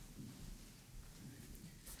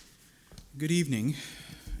Good evening.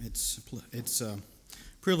 It's a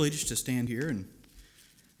privilege to stand here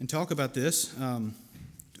and talk about this.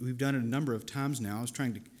 We've done it a number of times now. I was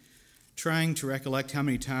trying to recollect how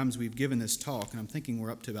many times we've given this talk, and I'm thinking we're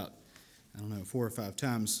up to about, 4 or 5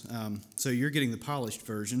 times. So you're getting the polished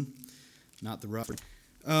version, not the rough.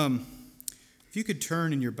 If you could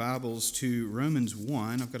turn in your Bibles to Romans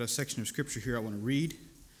 1, I've got a section of Scripture here I want to read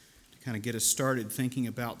to kind of get us started thinking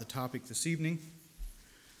about the topic this evening.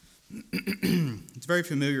 It's a very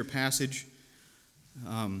familiar passage,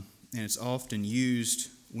 and it's often used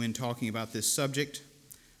when talking about this subject,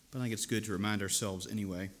 but I think it's good to remind ourselves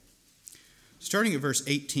anyway. Starting at verse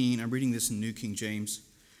 18, I'm reading this in New King James.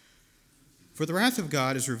 For the wrath of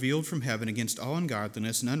God is revealed from heaven against all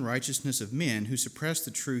ungodliness and unrighteousness of men who suppress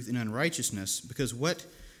the truth in unrighteousness, because what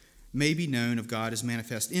may be known of God is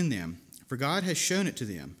manifest in them. For God has shown it to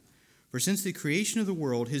them. For since the creation of the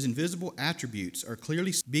world, his invisible attributes are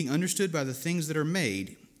clearly being understood by the things that are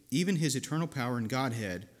made, even his eternal power and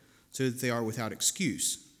Godhead, so that they are without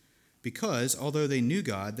excuse. Because, although they knew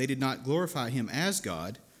God, they did not glorify him as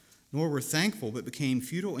God, nor were thankful, but became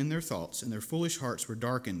futile in their thoughts, and their foolish hearts were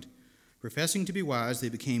darkened. Professing to be wise, they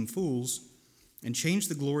became fools, and changed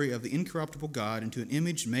the glory of the incorruptible God into an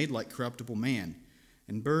image made like corruptible man,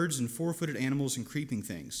 and birds and four-footed animals and creeping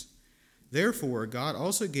things. Therefore, God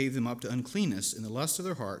also gave them up to uncleanness in the lust of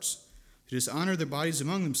their hearts, to dishonor their bodies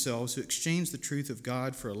among themselves, who exchanged the truth of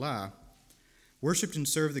God for a lie, worshipped and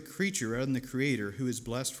served the creature rather than the Creator, who is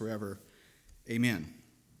blessed forever. Amen.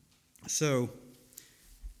 So,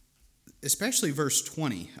 especially verse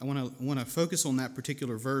 20, I want to focus on that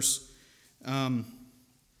particular verse.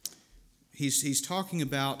 He's talking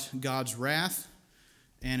about God's wrath,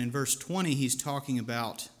 and in verse 20, he's talking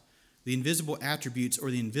about the invisible attributes, or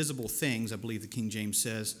the invisible things, I believe the King James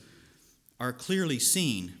says, are clearly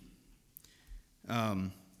seen,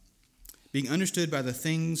 being understood by the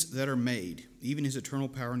things that are made, even his eternal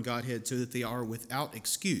power and Godhead, so that they are without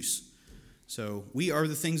excuse. So we are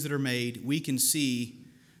the things that are made. We can see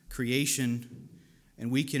creation, and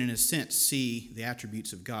we can, in a sense, see the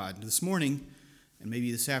attributes of God. This morning, and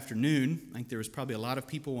maybe this afternoon, I think there was probably a lot of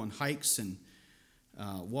people on hikes and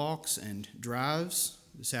walks and drives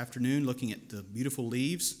this afternoon looking at the beautiful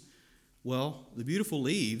leaves. Well, the beautiful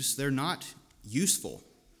leaves, they're not useful.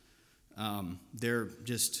 They're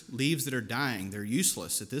just leaves that are dying. They're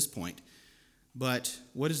useless at this point. But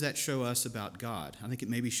what does that show us about God? I think it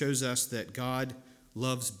maybe shows us that God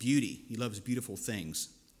loves beauty. He loves beautiful things.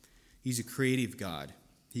 He's a creative God.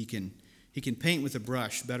 He can paint with a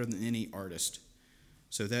brush better than any artist.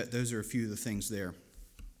 So those are a few of the things there.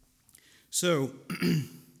 So,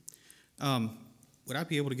 would I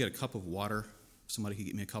be able to get a cup of water? If somebody could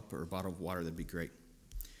get me a cup or a bottle of water, that'd be great.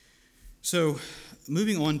 So,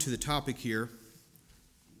 moving on to the topic here.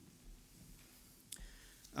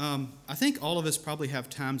 I think all of us probably have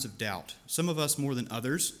times of doubt. Some of us more than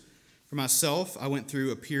others. For myself, I went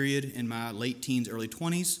through a period in my late teens, early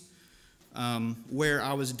 20s, where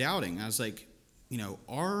I was doubting. I was like, do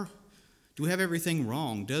we have everything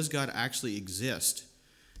wrong? Does God actually exist?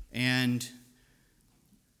 And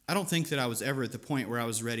I don't think that I was ever at the point where I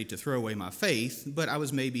was ready to throw away my faith, but I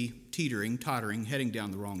was maybe tottering, heading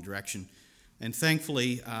down the wrong direction. And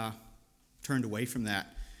thankfully, I turned away from that.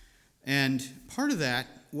 And part of that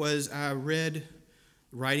was I read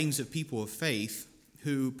writings of people of faith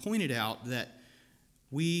who pointed out that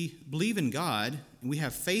we believe in God and we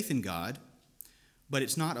have faith in God, but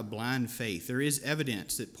it's not a blind faith. There is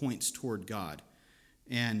evidence that points toward God.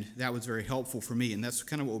 And that was very helpful for me, and that's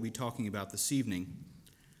kind of what we'll be talking about this evening.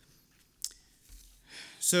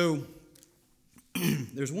 So,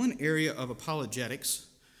 there's one area of apologetics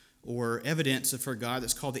or evidence for God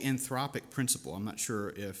that's called the anthropic principle. I'm not sure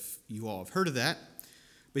if you all have heard of that,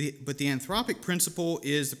 but the anthropic principle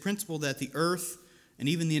is the principle that the earth and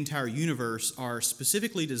even the entire universe are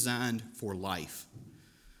specifically designed for life.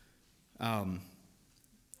 And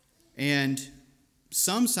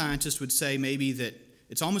some scientists would say maybe that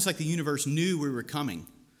it's almost like the universe knew we were coming.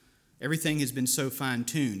 Everything has been so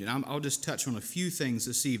fine-tuned, and I'll just touch on a few things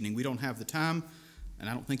this evening. We don't have the time, and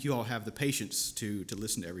I don't think you all have the patience to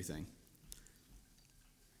listen to everything.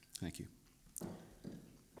 Thank you.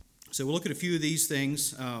 So we'll look at a few of these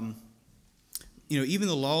things. Even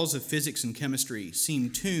the laws of physics and chemistry seem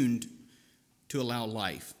tuned to allow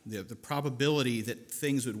life. The probability that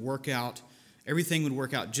things would work out, everything would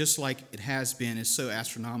work out just like it has been, is so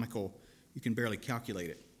astronomical, you can barely calculate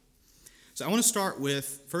it. So I want to start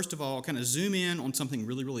with, first of all, kind of zoom in on something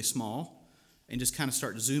really, really small and just kind of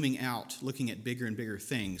start zooming out, looking at bigger and bigger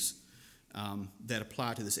things that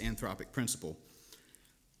apply to this anthropic principle.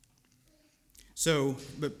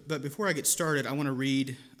 But before I get started, I want to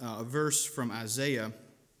read a verse from Isaiah.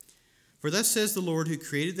 For thus says the Lord who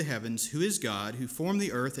created the heavens, who is God, who formed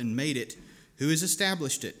the earth and made it, who has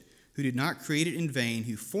established it, who did not create it in vain,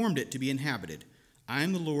 who formed it to be inhabited. I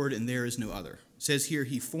am the Lord, and there is no other. It says here,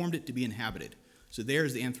 he formed it to be inhabited. So there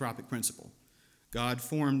is the anthropic principle. God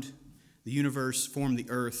formed the universe, formed the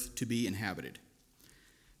earth to be inhabited.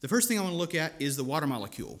 The first thing I want to look at is the water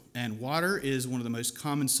molecule. And water is one of the most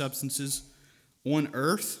common substances on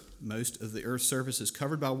Earth. Most of the Earth's surface is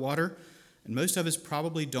covered by water. And most of us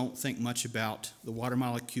probably don't think much about the water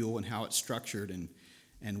molecule and how it's structured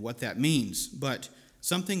and what that means. But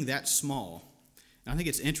something that small, and I think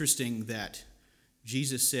it's interesting that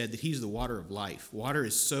Jesus said that he's the water of life. Water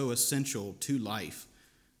is so essential to life,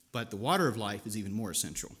 but the water of life is even more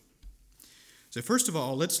essential. So first of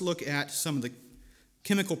all, let's look at some of the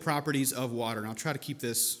chemical properties of water. And I'll try to keep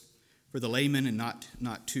this for the layman and not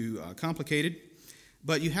too complicated.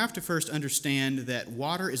 But you have to first understand that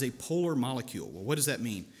water is a polar molecule. Well, what does that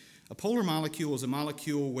mean? A polar molecule is a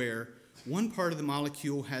molecule where one part of the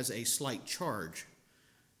molecule has a slight charge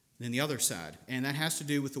than the other side. And that has to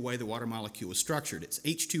do with the way the water molecule is structured. It's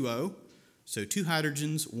H2O, so 2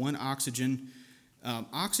 hydrogens, 1 oxygen.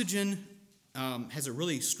 Oxygen has a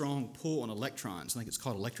really strong pull on electrons. I think it's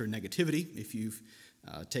called electronegativity. If you've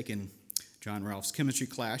taken John Ralph's chemistry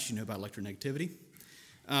class, you know about electronegativity.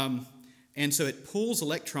 And so it pulls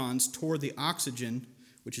electrons toward the oxygen,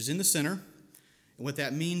 which is in the center. And what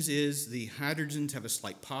that means is the hydrogens have a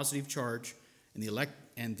slight positive charge, and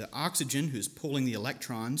the oxygen, who's pulling the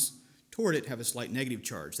electrons toward it, have a slight negative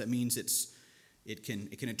charge. That means it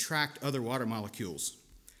can attract other water molecules.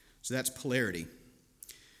 So that's polarity.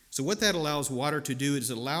 So what that allows water to do is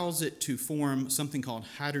it allows it to form something called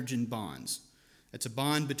hydrogen bonds. That's a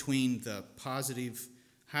bond between the positive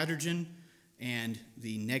hydrogen and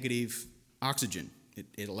the negative oxygen.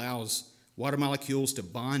 It allows water molecules to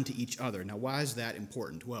bond to each other. Now, why is that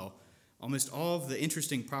important? Well, almost all of the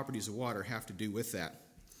interesting properties of water have to do with that.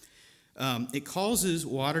 It causes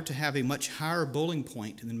water to have a much higher boiling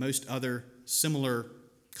point than most other similar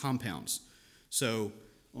compounds. So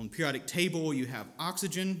on the periodic table, you have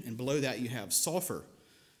oxygen, and below that you have sulfur,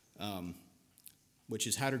 which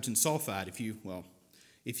is hydrogen sulfide.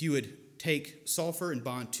 If you would take sulfur and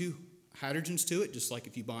bond 2 hydrogens to it, just like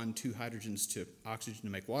if you bond 2 hydrogens to oxygen to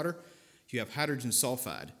make water, you have hydrogen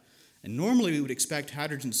sulfide. And normally we would expect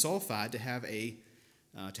hydrogen sulfide to have a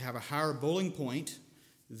higher boiling point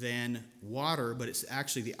than water, but it's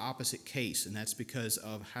actually the opposite case, and that's because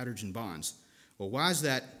of hydrogen bonds. Well, why is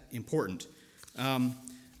that important?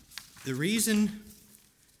 The reason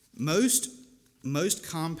most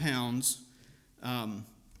compounds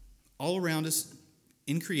all around us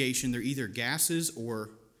in creation, they're either gases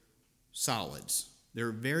or solids. There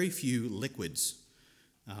are very few liquids.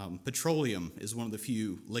 Petroleum is one of the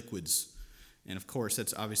few liquids, and of course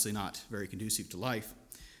that's obviously not very conducive to life.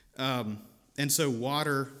 And so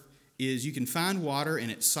water is, you can find water in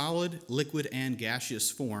its solid, liquid, and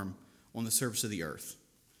gaseous form on the surface of the earth.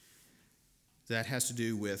 That has to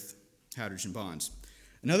do with hydrogen bonds.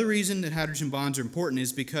 Another reason that hydrogen bonds are important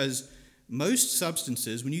is because most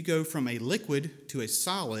substances, when you go from a liquid to a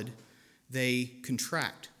solid, they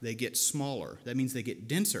contract, they get smaller. That means they get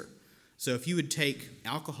denser. So if you would take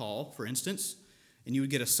alcohol, for instance, and you would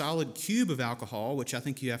get a solid cube of alcohol, which I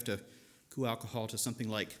think you have to cool alcohol to something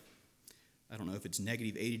like, I don't know if it's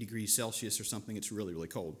negative 80 degrees Celsius or something, it's really, really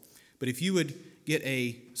cold. But if you would get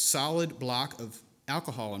a solid block of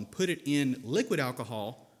alcohol and put it in liquid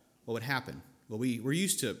alcohol, what would happen? Well, we're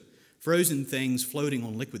used to frozen things floating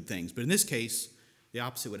on liquid things, but in this case, the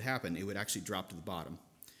opposite would happen. It would actually drop to the bottom.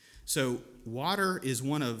 So water is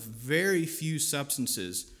one of very few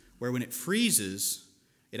substances where when it freezes,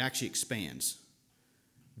 it actually expands.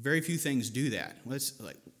 Very few things do that.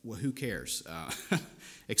 Well, who cares?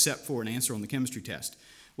 Except for an answer on the chemistry test.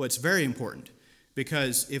 Well, it's very important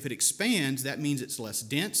because if it expands, that means it's less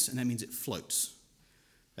dense and that means it floats.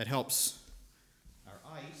 That helps our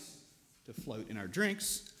ice to float in our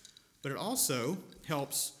drinks, but it also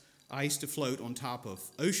helps ice to float on top of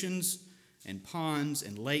oceans and ponds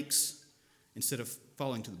and lakes instead of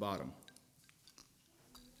falling to the bottom.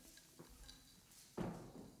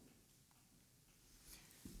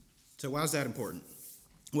 So why is that important?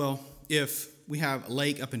 Well, if we have a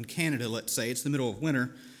lake up in Canada, let's say, it's the middle of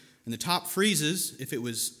winter, and the top freezes, if it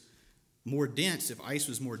was more dense, if ice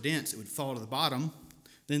was more dense, it would fall to the bottom.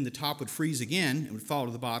 Then the top would freeze again, it would fall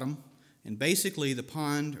to the bottom, and basically the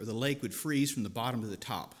pond or the lake would freeze from the bottom to the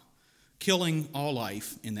top, killing all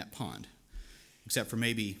life in that pond, except for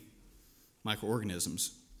maybe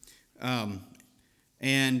microorganisms.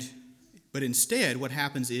 And But instead, what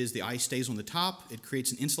happens is the ice stays on the top. It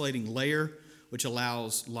creates an insulating layer, which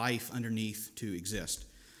allows life underneath to exist.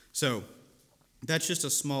 So that's just a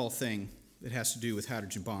small thing that has to do with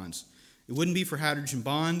hydrogen bonds. It wouldn't be for hydrogen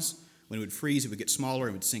bonds. When it would freeze, it would get smaller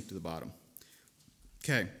and would sink to the bottom.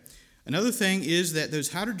 Okay. Another thing is that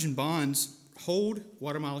those hydrogen bonds hold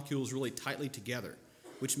water molecules really tightly together,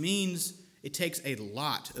 which means it takes a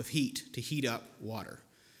lot of heat to heat up water.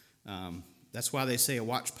 That's why they say a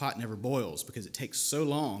watch pot never boils, because it takes so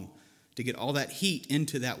long to get all that heat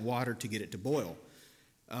into that water to get it to boil.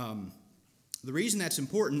 The reason that's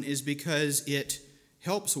important is because it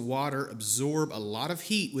helps water absorb a lot of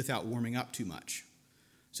heat without warming up too much.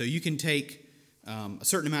 So you can take a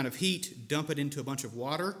certain amount of heat, dump it into a bunch of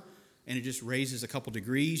water, and it just raises a couple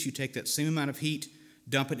degrees. You take that same amount of heat,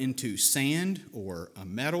 dump it into sand or a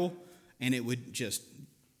metal, and it would just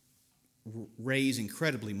raise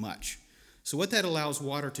incredibly much. So what that allows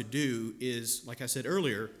water to do is, like I said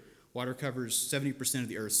earlier, water covers 70% of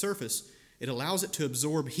the Earth's surface. It allows it to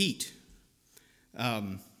absorb heat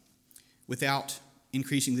without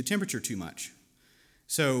increasing the temperature too much.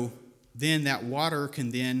 So then that water can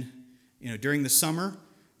then, during the summer,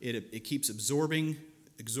 it keeps absorbing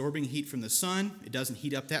heat from the sun. It doesn't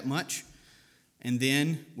heat up that much. And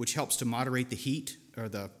then, which helps to moderate the heat or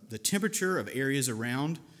the temperature of areas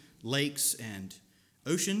around lakes and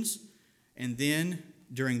oceans. And then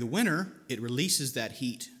during the winter, it releases that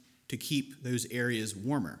heat to keep those areas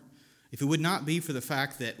warmer. If it would not be for the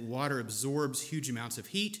fact that water absorbs huge amounts of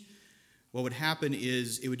heat, what would happen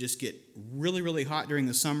is it would just get really, really hot during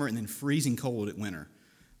the summer and then freezing cold at winter.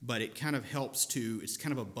 But it kind of helps it's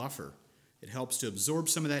kind of a buffer. It helps to absorb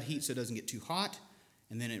some of that heat so it doesn't get too hot,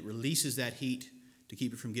 and then it releases that heat to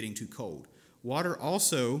keep it from getting too cold. Water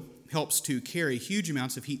also helps to carry huge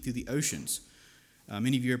amounts of heat through the oceans.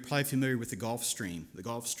 Many of you are probably familiar with the Gulf Stream. The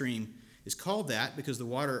Gulf Stream is called that because the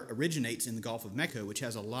water originates in the Gulf of Mexico, which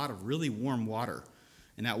has a lot of really warm water.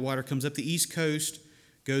 And that water comes up the East Coast,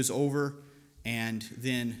 goes over, and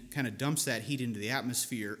then kind of dumps that heat into the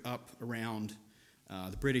atmosphere up around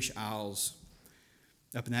the British Isles,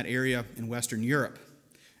 up in that area in Western Europe.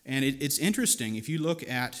 And it's interesting, if you look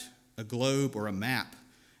at a globe or a map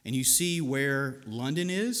and you see where London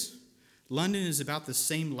is about the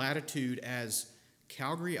same latitude as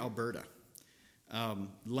Calgary, Alberta.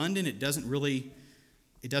 London, it doesn't really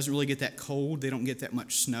get that cold. They don't get that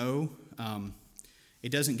much snow. It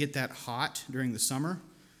doesn't get that hot during the summer.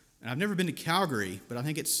 And I've never been to Calgary, but I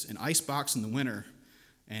think it's an ice box in the winter,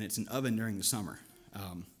 and it's an oven during the summer.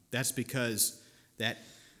 That's because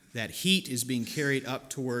that heat is being carried up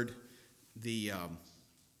toward the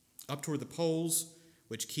poles,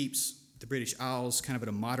 which keeps the British Isles kind of at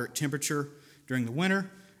a moderate temperature during the winter.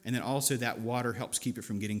 And then also that water helps keep it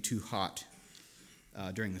from getting too hot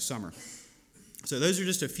during the summer. So those are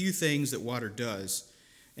just a few things that water does.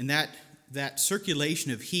 And that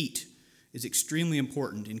circulation of heat is extremely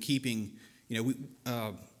important in keeping, if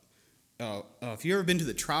you've ever been to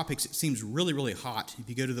the tropics, it seems really, really hot. If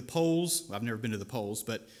you go to the poles, well, I've never been to the poles,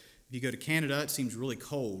 but if you go to Canada, it seems really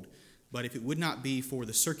cold. But if it would not be for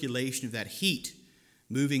the circulation of that heat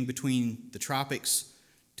moving between the tropics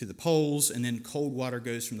to the poles, and then cold water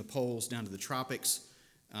goes from the poles down to the tropics,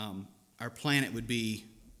 our planet would be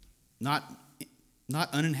not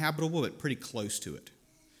uninhabitable, but pretty close to it.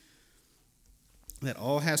 That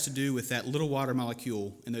all has to do with that little water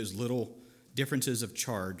molecule and those little differences of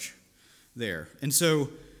charge there. And so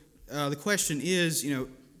the question is,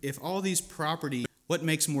 if all these properties, what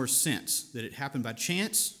makes more sense? That it happened by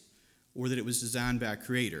chance or that it was designed by a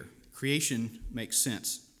creator? Creation makes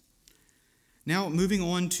sense. Now, moving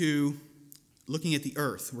on to looking at the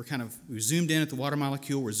earth. We've zoomed in at the water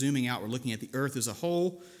molecule. We're zooming out. We're looking at the earth as a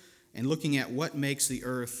whole and looking at what makes the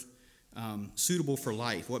earth suitable for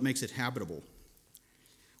life, what makes it habitable.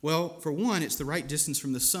 Well, for one, it's the right distance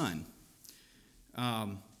from the sun.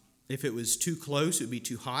 If it was too close, it would be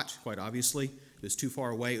too hot, quite obviously. If it was too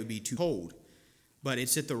far away, it would be too cold. But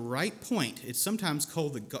it's at the right point. It's sometimes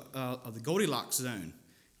called the Goldilocks zone.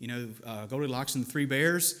 Goldilocks and the Three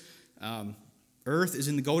Bears. Earth is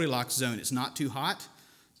in the Goldilocks zone. It's not too hot,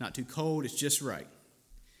 it's not too cold, it's just right.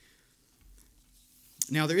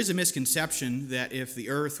 Now, there is a misconception that if the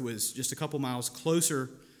earth was just a couple miles closer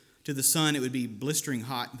to the sun, it would be blistering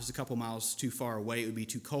hot. If it was a couple miles too far away, it would be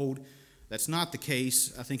too cold. That's not the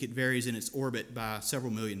case. I think it varies in its orbit by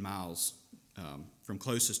several million miles from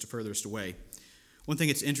closest to furthest away. One thing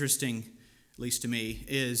that's interesting, at least to me,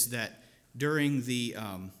 is that during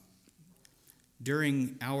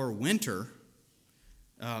our winter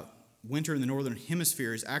in the northern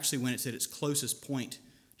hemisphere is actually when it's at its closest point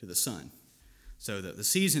to the sun. So the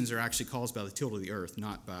seasons are actually caused by the tilt of the earth,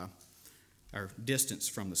 not by our distance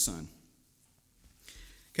from the sun.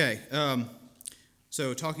 Okay,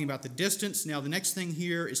 so talking about the distance. Now the next thing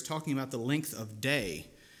here is talking about the length of day.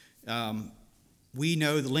 We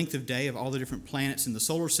know the length of day of all the different planets in the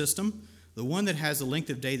solar system. The one that has the length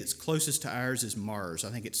of day that's closest to ours is Mars. I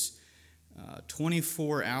think it's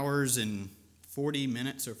 24 hours and 40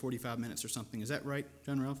 minutes or 45 minutes or something. Is that right,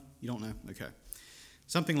 John Ralph? You don't know? Okay.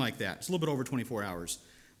 Something like that. It's a little bit over 24 hours.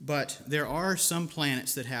 But there are some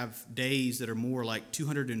planets that have days that are more like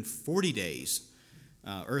 240 days,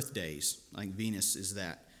 Earth days, like Venus is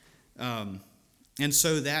that. And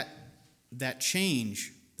so that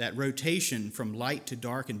change, that rotation from light to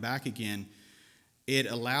dark and back again, it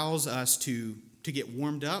allows us to get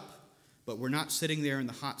warmed up, but we're not sitting there in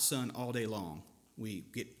the hot sun all day long. We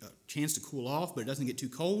get a chance to cool off, but it doesn't get too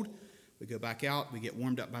cold. We go back out, we get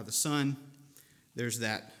warmed up by the sun. There's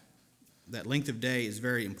that length of day is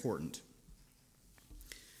very important.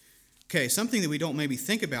 Okay, something that we don't maybe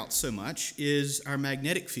think about so much is our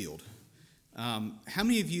magnetic field. How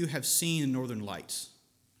many of you have seen the Northern Lights?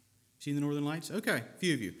 Seen the Northern Lights? Okay, a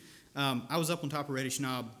few of you. I was up on top of Reddish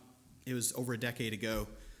Knob. It was over a decade ago.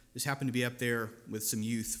 Just happened to be up there with some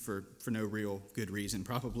youth for no real good reason,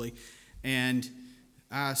 probably. And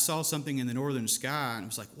I saw something in the northern sky, and I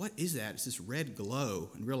was like, what is that? It's this red glow,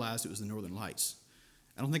 and realized it was the Northern Lights.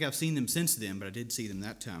 I don't think I've seen them since then, but I did see them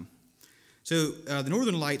that time. So the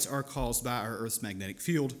Northern Lights are caused by our Earth's magnetic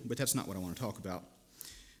field, but that's not what I want to talk about.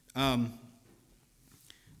 The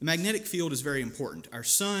magnetic field is very important. Our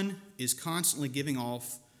sun is constantly giving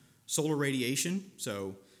off solar radiation,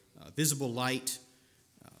 so visible light,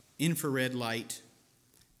 infrared light,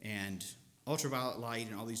 and ultraviolet light,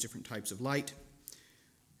 and all these different types of light.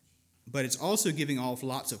 But it's also giving off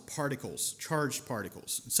lots of particles, charged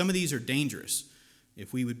particles. Some of these are dangerous.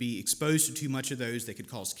 If we would be exposed to too much of those, they could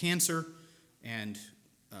cause cancer and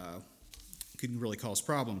could really cause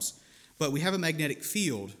problems. But we have a magnetic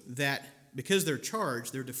field that, because they're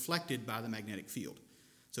charged, they're deflected by the magnetic field.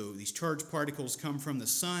 So these charged particles come from the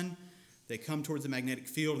sun, they come towards the magnetic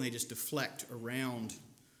field, and they just deflect around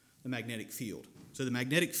the magnetic field. So the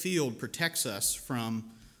magnetic field protects us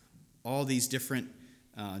from all these different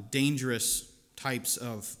dangerous types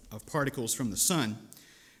of particles from the sun.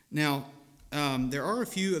 Now, there are a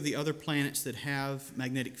few of the other planets that have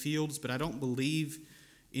magnetic fields, but I don't believe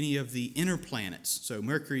any of the inner planets, so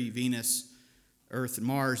Mercury, Venus, Earth, and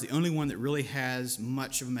Mars, the only one that really has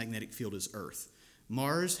much of a magnetic field is Earth.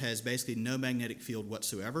 Mars has basically no magnetic field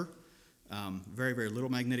whatsoever, very, very little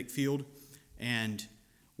magnetic field. And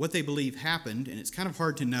what they believe happened, and it's kind of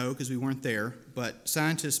hard to know because we weren't there, but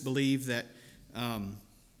scientists believe that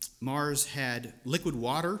Mars had liquid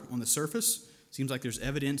water on the surface. Seems like there's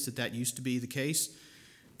evidence that used to be the case.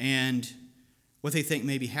 And what they think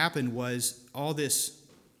maybe happened was all these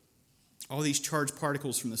charged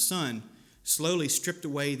particles from the sun slowly stripped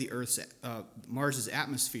away the Mars's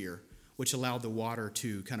atmosphere, which allowed the water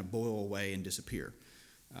to kind of boil away and disappear.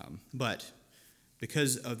 But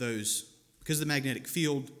because of the magnetic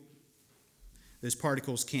field, those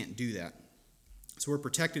particles can't do that. So we're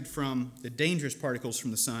protected from the dangerous particles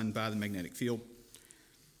from the sun by the magnetic field.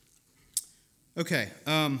 Okay.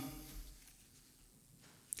 Another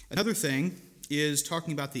thing is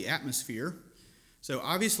talking about the atmosphere. So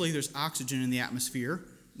obviously there's oxygen in the atmosphere.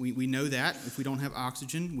 We know that. If we don't have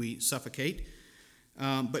oxygen, we suffocate.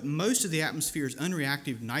 But most of the atmosphere is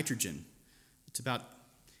unreactive nitrogen. It's about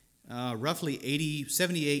roughly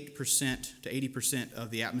 78% to 80%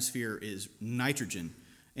 of the atmosphere is nitrogen.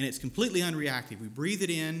 And it's completely unreactive. We breathe it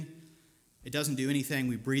in. It doesn't do anything.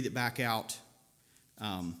 We breathe it back out.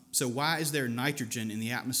 So why is there nitrogen in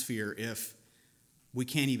the atmosphere if we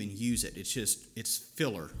can't even use it? It's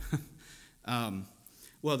filler.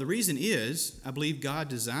 Well, the reason is, I believe God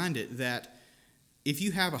designed it that if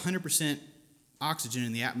you have 100% oxygen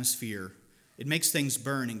in the atmosphere, it makes things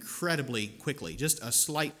burn incredibly quickly. Just a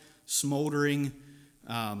slight smoldering,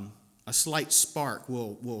 a slight spark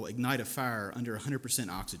will ignite a fire under 100%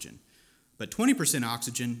 oxygen. But 20%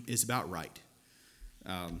 oxygen is about right.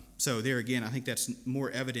 So there again, I think that's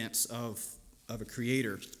more evidence of a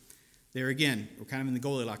creator. There again, we're kind of in the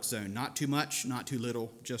Goldilocks zone. Not too much, not too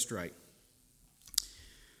little, just right.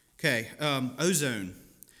 Okay, ozone.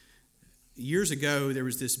 Years ago, there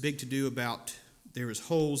was this big to-do about there was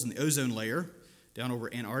holes in the ozone layer down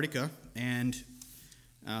over Antarctica, and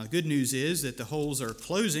the good news is that the holes are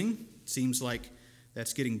closing. Seems like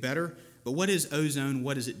that's getting better. But what is ozone?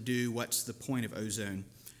 What does it do? What's the point of ozone?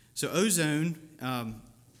 So ozone,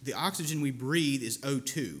 the oxygen we breathe is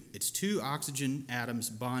O2. It's two oxygen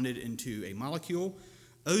atoms bonded into a molecule.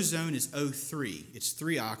 Ozone is O3. It's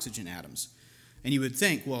 3 oxygen atoms. And you would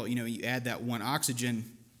think, well, you add that 1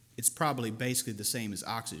 oxygen, it's probably basically the same as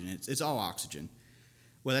oxygen. It's all oxygen.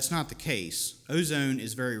 Well, that's not the case. Ozone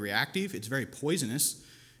is very reactive. It's very poisonous.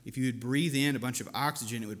 If you would breathe in a bunch of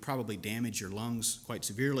oxygen, it would probably damage your lungs quite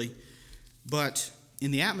severely. But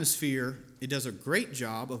in the atmosphere, it does a great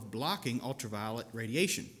job of blocking ultraviolet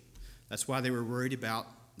radiation. That's why they were worried about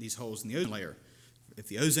these holes in the ozone layer. If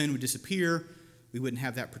the ozone would disappear, we wouldn't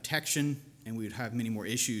have that protection, and we would have many more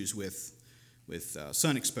issues with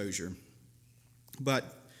sun exposure. But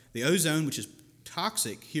the ozone, which is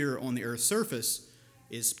toxic here on the Earth's surface,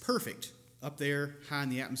 is perfect up there, high in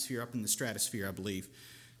the atmosphere, up in the stratosphere, I believe.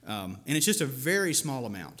 And it's just a very small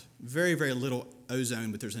amount, very, very little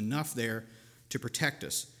ozone, but there's enough there to protect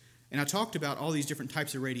us. And I talked about all these different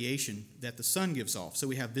types of radiation that the sun gives off. So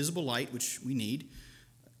we have visible light, which we need,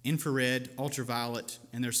 infrared, ultraviolet,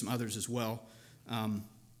 and there's some others as well.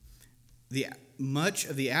 Much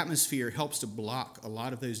of the atmosphere helps to block a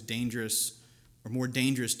lot of those dangerous or more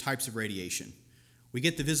dangerous types of radiation. We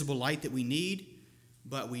get the visible light that we need,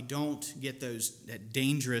 but we don't get that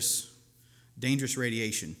dangerous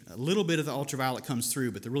radiation. A little bit of the ultraviolet comes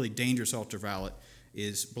through, but the really dangerous ultraviolet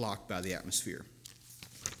is blocked by the atmosphere.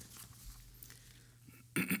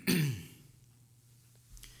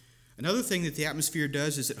 Another thing that the atmosphere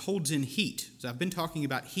does is it holds in heat. So I've been talking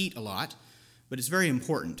about heat a lot, but it's very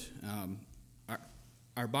important.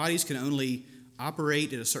 Our bodies can only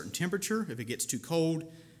operate at a certain temperature. If it gets too cold,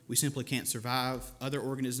 we simply can't survive. Other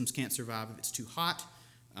organisms can't survive. If it's too hot,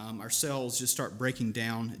 our cells just start breaking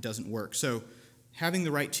down. It doesn't work. So having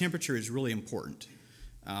the right temperature is really important.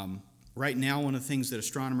 Right now, one of the things that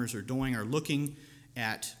astronomers are doing are looking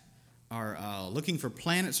for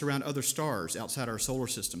planets around other stars outside our solar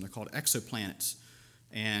system. They're called exoplanets.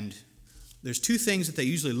 And there's 2 things that they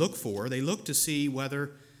usually look for. They look to see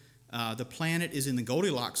whether the planet is in the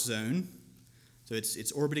Goldilocks zone, so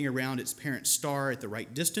it's orbiting around its parent star at the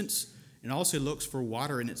right distance, and also looks for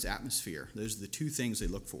water in its atmosphere. Those are the 2 things they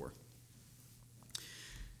look for.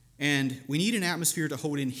 And we need an atmosphere to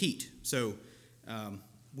hold in heat. So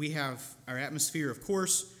we have our atmosphere, of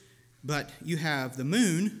course, but you have the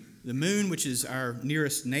moon. The moon, which is our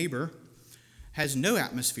nearest neighbor, has no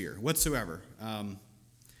atmosphere whatsoever.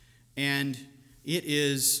 And it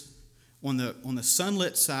is on the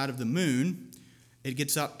sunlit side of the moon. It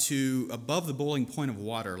gets up to above the boiling point of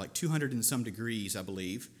water, like 200 and some degrees, I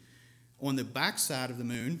believe. On the back side of the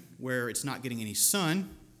moon, where it's not getting any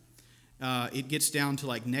sun, it gets down to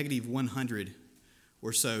like negative 100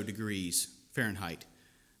 or so degrees Fahrenheit.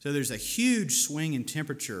 So there's a huge swing in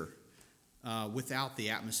temperature without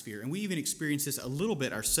the atmosphere. And we even experience this a little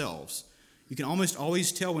bit ourselves. You can almost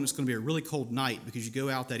always tell when it's going to be a really cold night because you go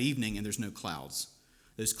out that evening and there's no clouds.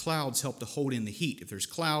 Those clouds help to hold in the heat. If there's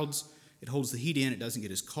clouds, it holds the heat in. It doesn't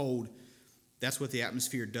get as cold. That's what the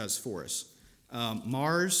atmosphere does for us.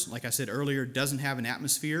 Mars, like I said earlier, doesn't have an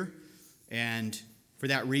atmosphere. And for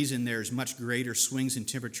that reason, there's much greater swings in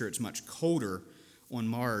temperature. It's much colder on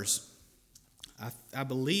Mars. I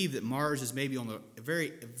believe that Mars is maybe on the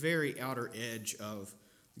very, very outer edge of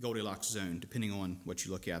the Goldilocks zone, depending on what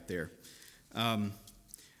you look at there.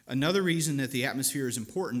 Another reason that the atmosphere is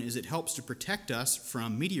important is it helps to protect us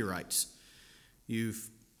from meteorites.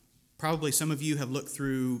 Some of you have looked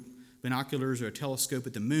through binoculars or a telescope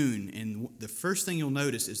at the moon, and the first thing you'll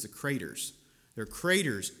notice is the craters. There are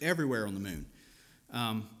craters everywhere on the moon.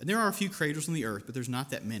 And there are a few craters on the Earth, but there's not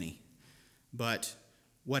that many. But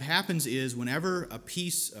what happens is whenever a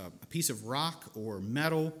piece of rock or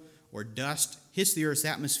metal or dust hits the Earth's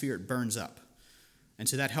atmosphere, it burns up. And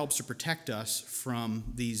so that helps to protect us from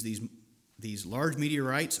these large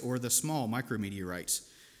meteorites or the small micrometeorites.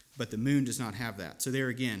 But the moon does not have that. So there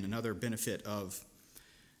again, another benefit of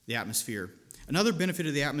the atmosphere. Another benefit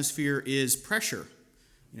of the atmosphere is pressure.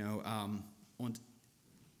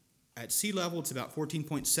 At sea level, it's about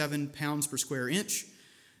 14.7 pounds per square inch,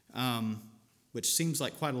 which seems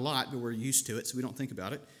like quite a lot, but we're used to it, so we don't think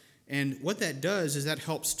about it. And what that does is that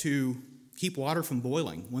helps to keep water from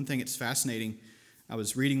boiling. One thing that's fascinating, I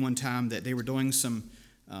was reading one time that they were doing some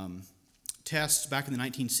tests back in the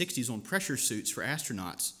 1960s on pressure suits for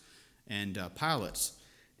astronauts and pilots,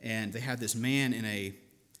 and they had this man in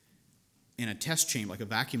a test chamber, like a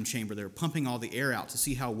vacuum chamber. They were pumping all the air out to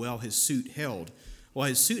see how well his suit held. Well,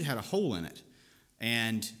 his suit had a hole in it,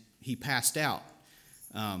 and he passed out.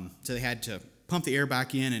 So they had to pump the air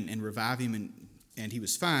back in and revive him, and he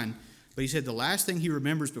was fine. But he said the last thing he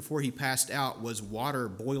remembers before he passed out was water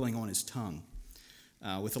boiling on his tongue.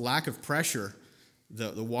 With the lack of pressure,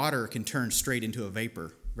 the water can turn straight into a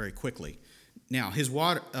vapor very quickly. Now,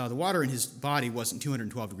 the water in his body wasn't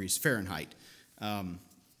 212 degrees Fahrenheit.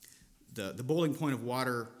 The boiling point of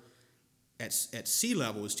water at sea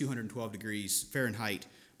level is 212 degrees Fahrenheit,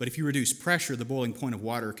 but if you reduce pressure, the boiling point of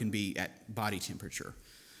water can be at body temperature.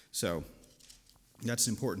 So that's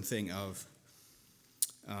an important thing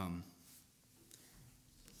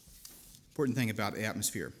about the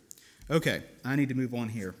atmosphere. Okay, I need to move on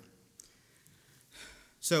here.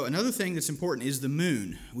 So another thing that's important is the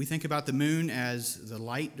moon. We think about the moon as the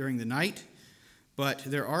light during the night, but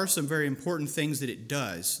there are some very important things that it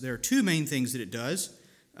does. There are two main things that it does.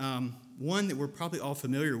 One that we're probably all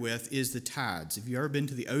familiar with is the tides. If you've ever been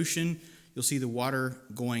to the ocean, you'll see the water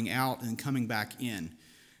going out and coming back in.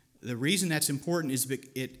 The reason that's important is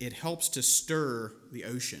it helps to stir the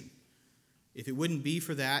ocean. If it wouldn't be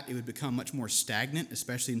for that, it would become much more stagnant,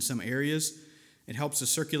 especially in some areas. It helps to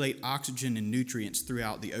circulate oxygen and nutrients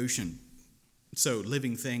throughout the ocean, so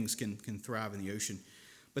living things can thrive in the ocean.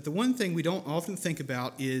 But the one thing we don't often think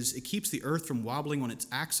about is it keeps the earth from wobbling on its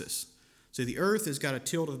axis. So the earth has got a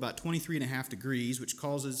tilt of about 23.5 degrees, which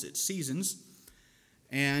causes its seasons.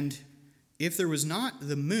 And if there was not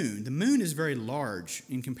the moon is very large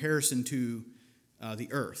in comparison to the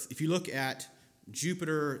earth. If you look at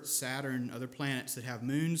Jupiter, Saturn, other planets that have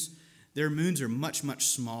moons, their moons are much, much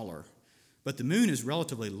smaller. But the moon is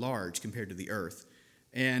relatively large compared to the earth.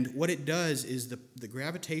 And what it does is the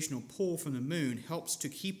gravitational pull from the moon helps to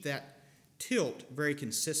keep that tilt very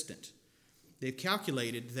consistent. They've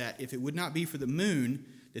calculated that if it would not be for the moon,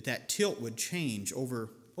 that tilt would change over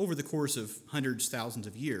the course of hundreds, thousands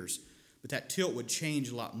of years. But that tilt would change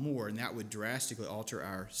a lot more, and that would drastically alter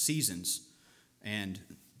our seasons and,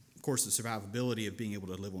 of course, the survivability of being able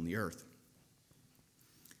to live on the earth.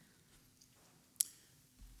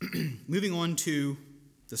 Moving on to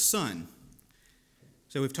the sun.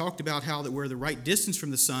 So we've talked about how that we're the right distance from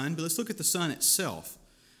the sun, but let's look at the sun itself.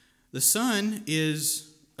 The sun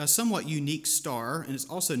is a somewhat unique star, and it's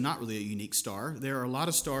also not really a unique star. There are a lot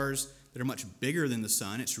of stars that are much bigger than the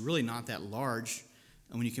sun. It's really not that large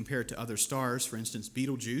when you compare it to other stars. For instance,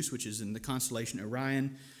 Betelgeuse, which is in the constellation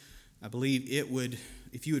Orion, I believe it would,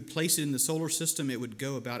 if you would place it in the solar system, it would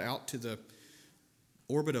go about out to the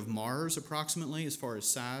orbit of Mars approximately as far as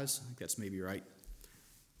size. I think that's maybe right,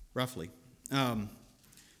 roughly.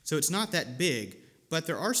 So it's not that big, but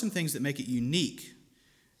there are some things that make it unique.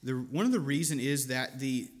 One of the reasons is that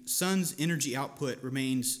the sun's energy output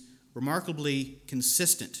remains remarkably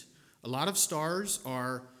consistent. A lot of stars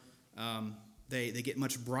are, they get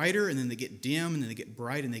much brighter, and then they get dim, and then they get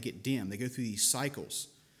bright, and they get dim. They go through these cycles.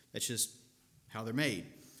 That's just how they're made.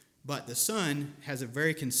 But the sun has a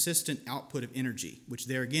very consistent output of energy, which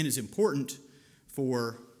there again is important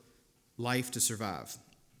for life to survive.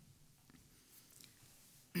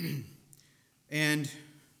 And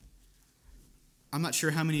I'm not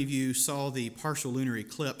sure how many of you saw the partial lunar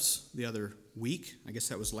eclipse the other week. I guess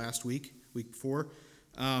that was last week before.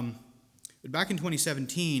 But back in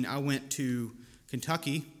 2017, I went to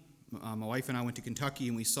Kentucky. My wife and I went to Kentucky,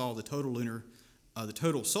 and we saw the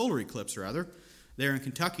total solar eclipse, there in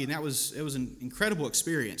Kentucky, and it was an incredible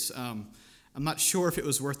experience. I'm not sure if it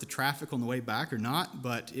was worth the traffic on the way back or not,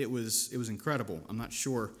 but it was incredible. I'm not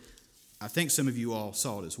sure. I think some of you all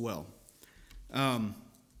saw it as well.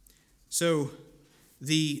 So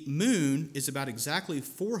the moon is about exactly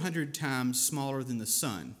 400 times smaller than the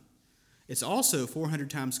sun. It's also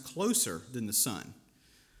 400 times closer than the sun.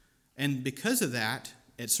 And because of that,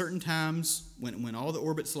 at certain times, when all the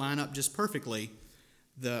orbits line up just perfectly,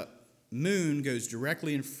 the moon goes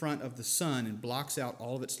directly in front of the sun and blocks out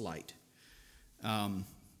all of its light. And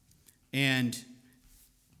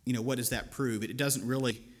what does that prove? It doesn't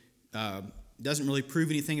really prove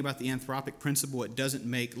anything about the anthropic principle. It doesn't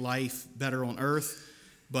make life better on earth.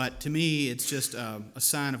 But to me, it's just a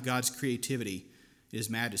sign of God's creativity, His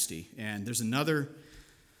majesty. And there's another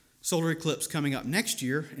solar eclipse coming up next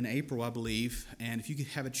year in April, I believe. And if you could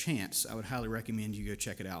have a chance, I would highly recommend you go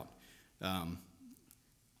check it out.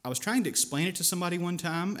 I was trying to explain it to somebody one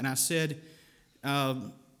time, and I said, a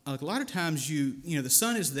lot of times the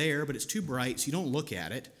sun is there, but it's too bright, so you don't look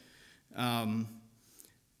at it.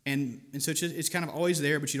 And so it's kind of always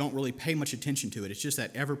there, but you don't really pay much attention to it. It's just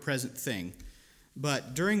that ever-present thing.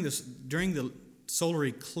 But during the solar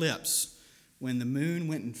eclipse, when the moon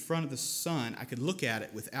went in front of the sun, I could look at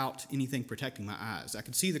it without anything protecting my eyes. I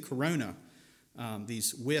could see the corona,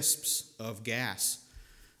 these wisps of gas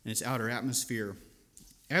in its outer atmosphere.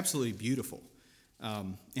 Absolutely beautiful.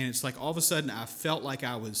 And it's like all of a sudden I felt like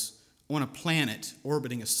I was on a planet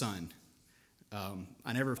orbiting a sun.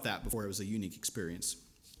 I never felt that before. It was a unique experience.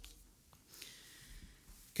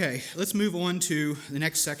 Okay, let's move on to the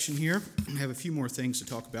next section here. I have a few more things to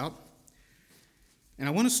talk about. And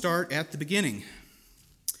I want to start at the beginning.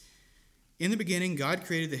 In the beginning, God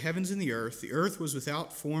created the heavens and the earth. The earth was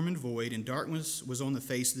without form and void, and darkness was on the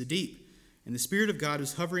face of the deep. And the Spirit of God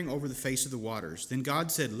was hovering over the face of the waters. Then God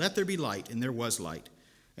said, "Let there be light," and there was light.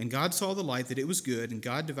 And God saw the light, that it was good, and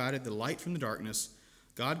God divided the light from the darkness.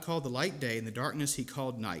 God called the light day, and the darkness he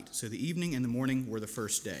called night. So the evening and the morning were the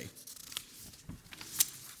first day.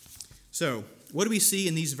 So, what do we see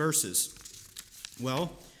in these verses?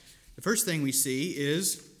 Well, the first thing we see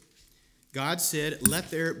is God said,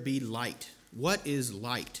 "Let there be light." What is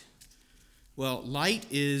light? Well, light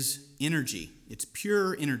is energy. It's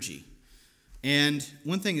pure energy. And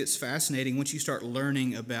one thing that's fascinating, once you start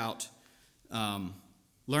learning about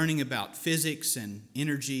physics and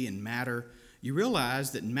energy and matter, you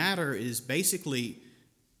realize that matter is basically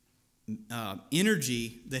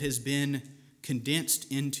energy that has been condensed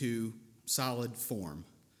into solid form.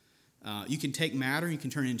 You can take matter, you can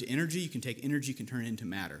turn it into energy. You can take energy, you can turn it into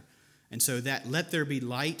matter. And so that "let there be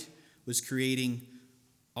light" was creating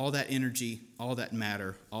all that energy, all that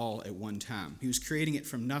matter, all at one time. He was creating it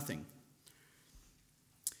from nothing.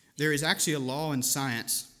 There is actually a law in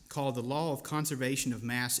science called the law of conservation of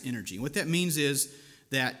mass energy. What that means is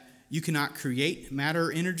that you cannot create matter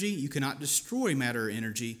or energy, you cannot destroy matter or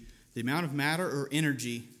energy. The amount of matter or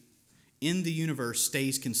energy in the universe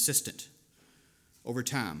stays consistent over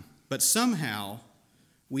time. But somehow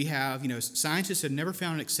we have, scientists have never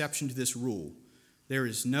found an exception to this rule. There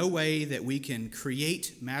is no way that we can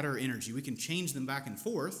create matter or energy. We can change them back and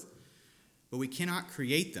forth, but we cannot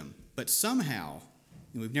create them. But somehow,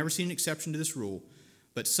 and we've never seen an exception to this rule,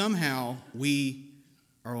 but somehow we're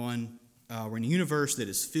in a universe that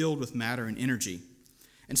is filled with matter and energy.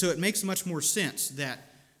 And so it makes much more sense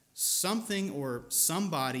that something or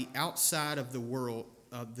somebody outside of the world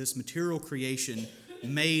of this material creation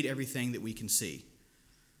made everything that we can see.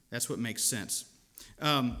 That's what makes sense.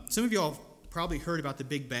 Some of y'all probably heard about the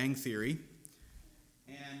Big Bang Theory,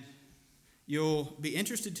 and you'll be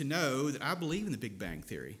interested to know that I believe in the Big Bang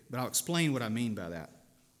Theory, but I'll explain what I mean by that.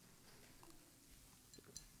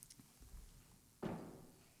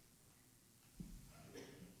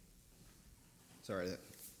 Sorry, that's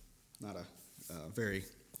not a very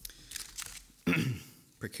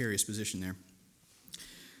precarious position there.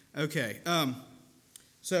 Okay,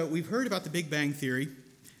 so we've heard about the Big Bang Theory,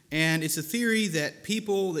 and it's a theory that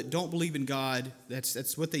people that don't believe in God,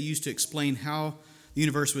 that's what they use to explain how the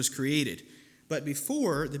universe was created. But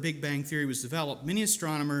before the Big Bang Theory was developed, many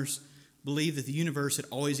astronomers believed that the universe had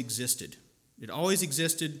always existed. It always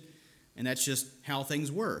existed, and that's just how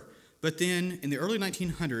things were. But then, in the early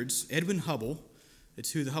 1900s, Edwin Hubble,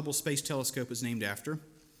 it's who the Hubble Space Telescope is named after,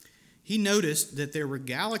 he noticed that there were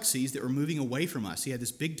galaxies that were moving away from us. He had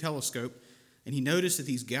this big telescope, and he noticed that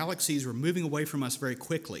these galaxies were moving away from us very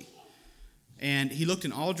quickly. And he looked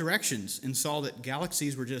in all directions and saw that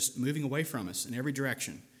galaxies were just moving away from us in every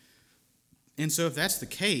direction. And so if that's the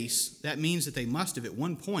case, that means that they must have at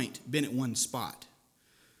one point been at one spot.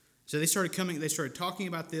 So they started talking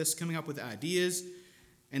about this, coming up with ideas,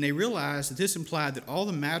 and they realized that this implied that all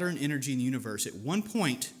the matter and energy in the universe at one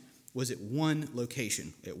point was at one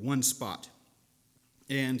location, at one spot.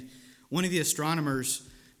 And one of the astronomers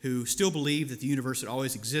who still believed that the universe had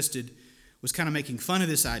always existed was kind of making fun of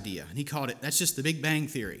this idea. And he called it, "That's just the Big Bang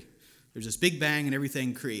Theory. There's this Big Bang and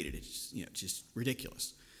everything created. It's just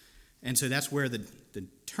ridiculous." And so that's where the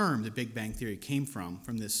term, the Big Bang Theory, came from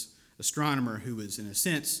this astronomer who was, in a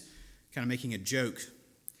sense, kind of making a joke.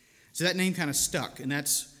 So that name kind of stuck, and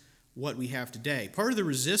that's what we have today. Part of the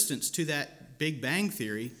resistance to that Big Bang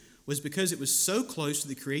Theory was because it was so close to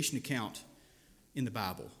the creation account in the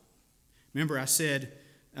Bible. Remember, I said,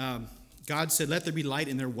 God said, "Let there be light,"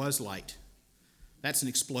 and there was light. That's an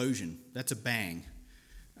explosion. That's a bang.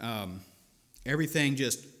 Everything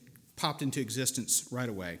just popped into existence right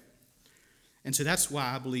away. And so that's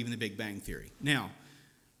why I believe in the Big Bang Theory. Now,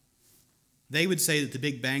 they would say that the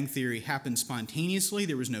Big Bang Theory happened spontaneously.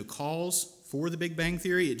 There was no cause for the Big Bang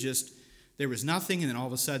Theory. There was nothing, and then all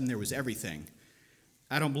of a sudden there was everything.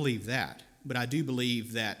 I don't believe that, but I do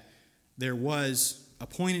believe that there was a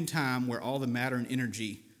point in time where all the matter and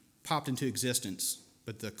energy popped into existence,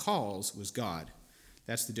 but the cause was God.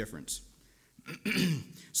 That's the difference.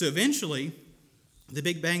 So eventually, the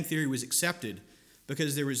Big Bang Theory was accepted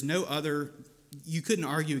because there was no other, you couldn't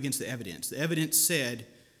argue against the evidence. The evidence said,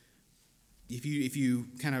 if you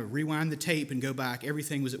kind of rewind the tape and go back,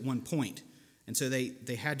 everything was at one point. And so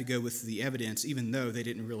they had to go with the evidence, even though they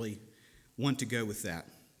didn't really want to go with that.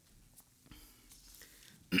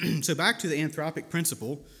 So back to the anthropic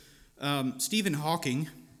principle, Stephen Hawking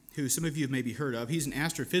who some of you have maybe heard of. He's an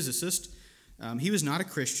astrophysicist. He was not a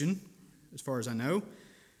Christian, as far as I know.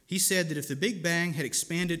 He said that if the Big Bang had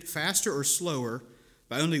expanded faster or slower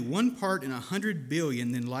by only 1 part in 100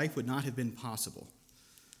 billion, then life would not have been possible.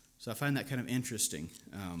 So I find that kind of interesting.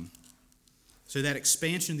 So that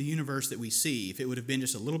expansion of the universe that we see, if it would have been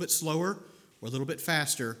just a little bit slower or a little bit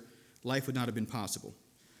faster, life would not have been possible.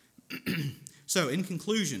 So in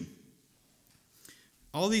conclusion,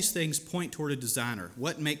 all these things point toward a designer.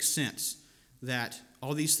 What makes sense? That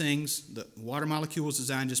all these things, the water molecule was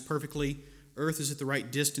designed just perfectly, Earth is at the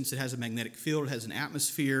right distance, it has a magnetic field, it has an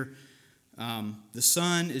atmosphere, the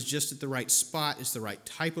sun is just at the right spot, it's the right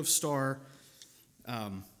type of star.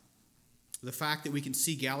 The fact that we can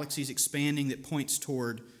see galaxies expanding, that points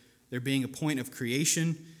toward there being a point of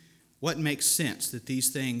creation. What makes sense? That these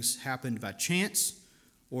things happened by chance,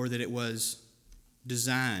 or that it was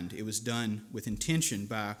designed, it was done with intention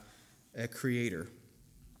by a creator.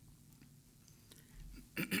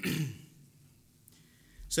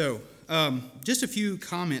 So, just a few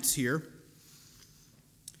comments here.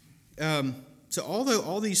 So although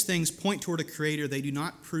all these things point toward a creator, they do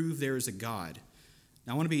not prove there is a God.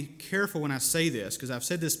 Now, I want to be careful when I say this, because I've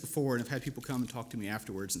said this before, and I've had people come and talk to me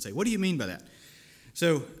afterwards and say, what do you mean by that?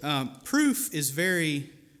 So, proof is very,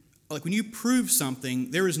 like when you prove something,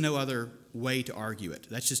 there is no other way to argue it.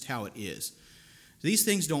 That's just how it is. These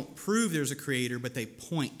things don't prove there's a creator, but they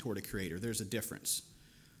point toward a creator. There's a difference.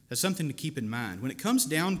 That's something to keep in mind. When it comes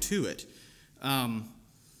down to it,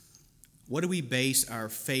 what do we base our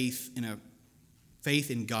faith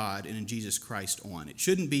in God and in Jesus Christ on? It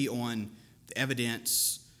shouldn't be on the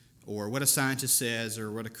evidence or what a scientist says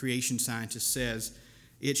or what a creation scientist says.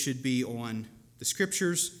 It should be on the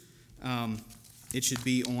scriptures. It should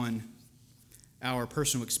be on our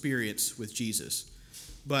personal experience with Jesus.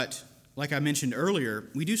 But like I mentioned earlier,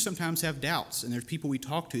 we do sometimes have doubts, and there's people we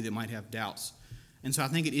talk to that might have doubts. And so I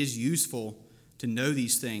think it is useful to know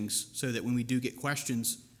these things so that when we do get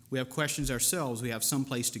questions, we have questions ourselves, we have some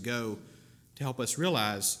place to go to help us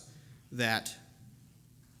realize that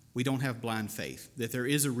we don't have blind faith, that there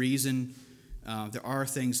is a reason, there are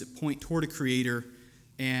things that point toward a creator,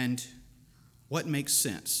 and what makes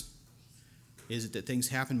sense? Is it that things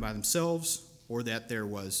happen by themselves or that there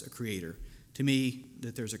was a creator? To me,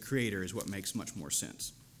 that there's a creator is what makes much more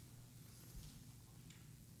sense.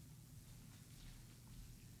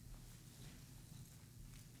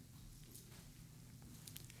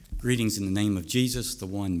 Greetings in the name of Jesus, the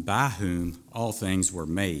one by whom all things were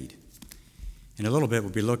made. In a little bit,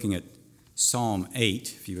 we'll be looking at Psalm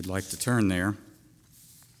 8, if you would like to turn there.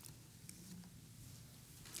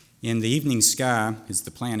 In the evening sky is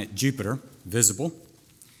the planet Jupiter, visible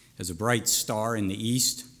as a bright star in the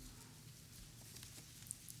east.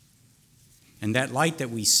 And that light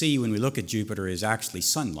that we see when we look at Jupiter is actually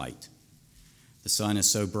sunlight. The sun is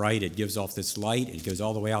so bright, it gives off this light. It goes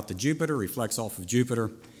all the way out to Jupiter, reflects off of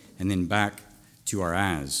Jupiter, and then back to our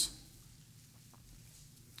eyes.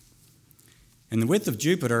 And the width of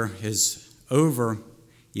Jupiter is over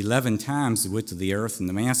 11 times the width of the Earth, and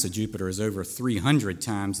the mass of Jupiter is over 300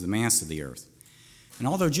 times the mass of the Earth. And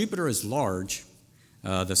although Jupiter is large,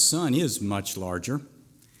 the sun is much larger.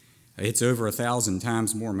 It's over 1,000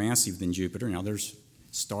 times more massive than Jupiter. Now, there's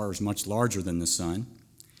stars much larger than the sun.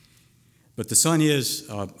 But the sun is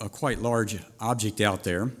a quite large object out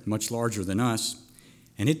there, much larger than us.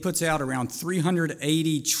 And it puts out around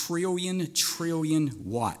 380 trillion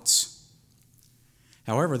watts.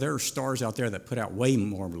 However, there are stars out there that put out way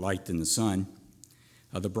more light than the sun.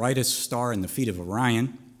 The brightest star in the feet of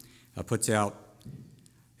Orion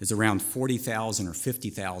is around 40,000 or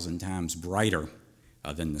 50,000 times brighter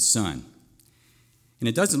than the sun. And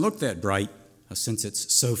it doesn't look that bright since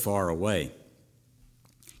it's so far away.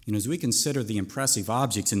 As we consider the impressive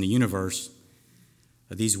objects in the universe,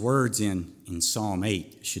 these words in Psalm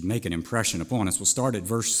 8 should make an impression upon us. We'll start at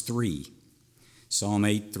verse 3. Psalm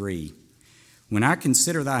 8:3. When I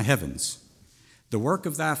consider thy heavens, the work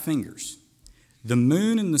of thy fingers, the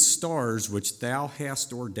moon and the stars which thou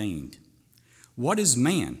hast ordained. What is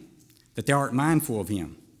man, that thou art mindful of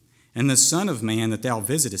him, and the son of man, that thou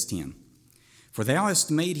visitest him? For thou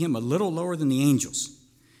hast made him a little lower than the angels,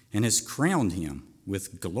 and hast crowned him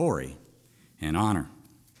with glory and honor.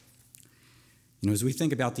 As we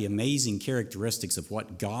think about the amazing characteristics of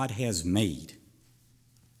what God has made,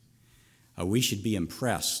 we should be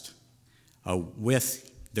impressed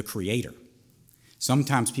with the Creator.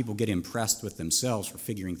 Sometimes people get impressed with themselves for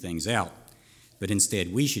figuring things out, but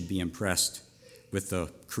instead we should be impressed with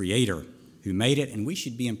the Creator who made it, and we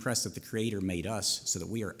should be impressed that the Creator made us so that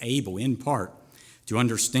we are able, in part, to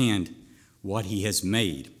understand what He has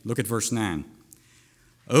made. Look at verse 9.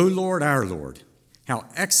 O Lord, our Lord, how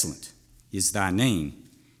excellent is thy name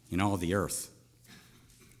in all the earth.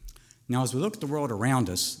 Now, as we look at the world around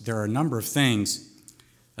us, there are a number of things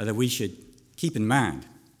that we should keep in mind.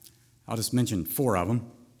 I'll just mention 4 of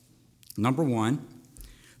them. Number 1,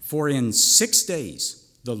 for in 6 days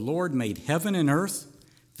the Lord made heaven and earth,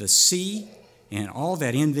 the sea, and all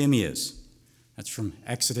that in them is. That's from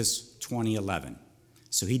Exodus 20:11.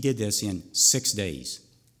 So he did this in 6 days.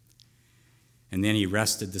 And then he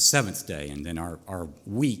rested the 7th day, and then our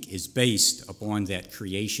week is based upon that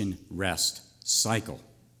creation rest cycle.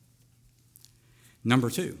 Number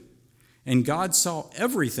 2, and God saw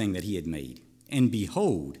everything that he had made, and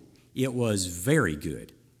behold, it was very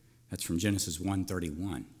good. That's from Genesis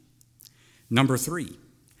 1:31. Number 3,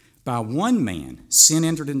 by one man sin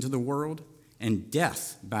entered into the world, and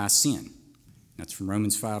death by sin. That's from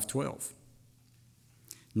Romans 5:12.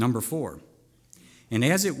 Number 4, and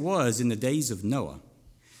as it was in the days of Noah,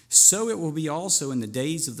 so it will be also in the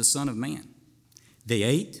days of the Son of Man. They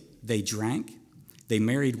ate, they drank, they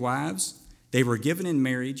married wives, they were given in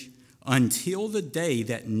marriage until the day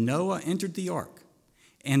that Noah entered the ark,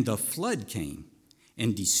 and the flood came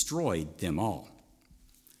and destroyed them all.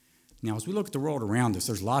 Now, as we look at the world around us,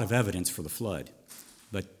 there's a lot of evidence for the flood,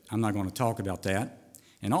 but I'm not going to talk about that.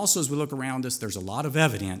 And also, as we look around us, there's a lot of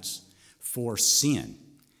evidence for sin,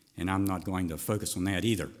 and I'm not going to focus on that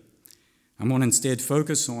either. I'm going to instead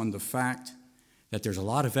focus on the fact that there's a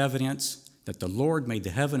lot of evidence that the Lord made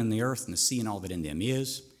the heaven and the earth and the sea and all that in them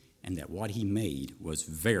is, and that what he made was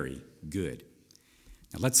very good.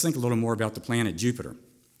 Now, let's think a little more about the planet Jupiter.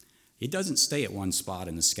 It doesn't stay at one spot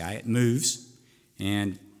in the sky. It moves,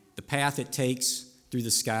 and the path it takes through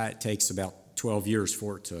the sky, it takes about 12 years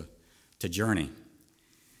for it to journey.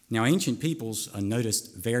 Now, ancient peoples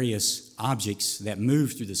noticed various objects that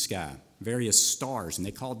moved through the sky, various stars, and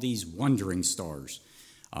they called these wandering stars.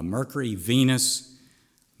 Mercury, Venus,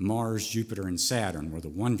 Mars, Jupiter, and Saturn were the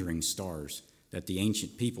wandering stars that the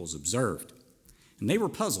ancient peoples observed. And they were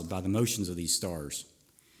puzzled by the motions of these stars.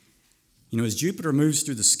 You know, as Jupiter moves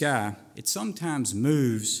through the sky, it sometimes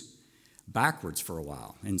moves backwards for a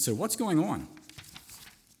while. And so what's going on?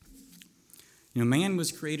 You know, man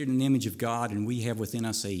was created in the image of God, and we have within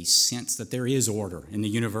us a sense that there is order in the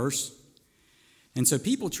universe. And so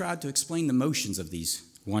people tried to explain the motions of these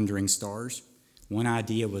wandering stars. One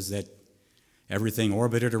idea was that everything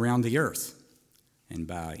orbited around the earth. And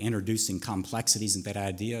by introducing complexities in that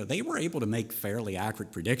idea, they were able to make fairly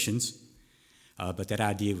accurate predictions, but that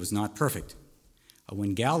idea was not perfect.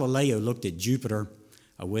 When Galileo looked at Jupiter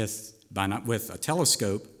with a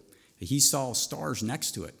telescope, he saw stars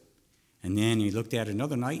next to it. And then he looked at it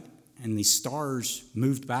another night, and the stars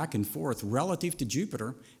moved back and forth relative to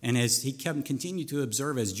Jupiter. And as he continued to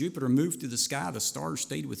observe, as Jupiter moved through the sky, the stars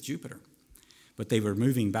stayed with Jupiter. But they were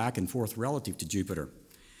moving back and forth relative to Jupiter.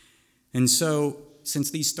 And so,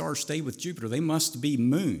 since these stars stay with Jupiter, they must be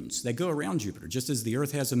moons. They go around Jupiter. Just as the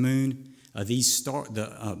Earth has a moon, just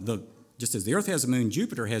as the Earth has a moon,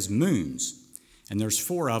 Jupiter has moons. And there's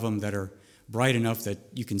 4 of them that are bright enough that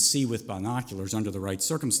you can see with binoculars under the right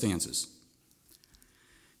circumstances.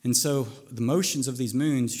 And so the motions of these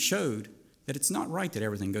moons showed that it's not right that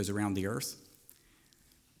everything goes around the earth.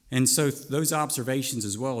 And so those observations,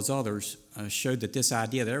 as well as others, showed that this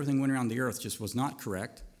idea that everything went around the earth just was not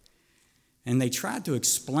correct. And they tried to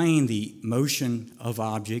explain the motion of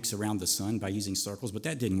objects around the sun by using circles, but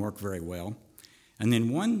that didn't work very well. And then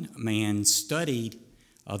one man studied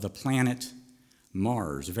the planet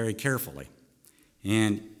Mars very carefully.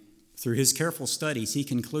 And through his careful studies, he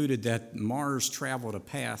concluded that Mars traveled a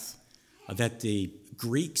path that the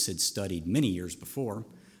Greeks had studied many years before,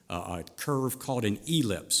 a curve called an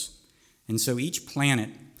ellipse. And so each planet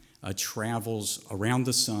travels around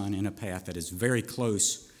the sun in a path that is very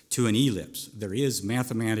close to an ellipse. There is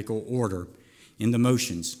mathematical order in the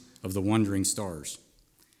motions of the wandering stars.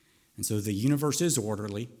 And so the universe is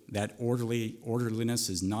orderly. That orderliness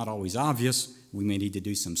is not always obvious. We may need to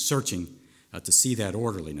do some searching to see that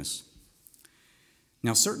orderliness.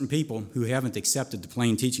 Now, certain people who haven't accepted the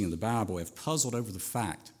plain teaching of the Bible have puzzled over the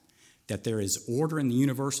fact that there is order in the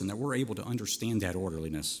universe and that we're able to understand that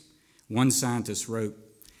orderliness. One scientist wrote,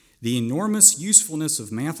 "The enormous usefulness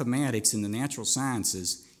of mathematics in the natural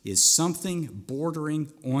sciences is something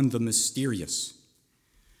bordering on the mysterious."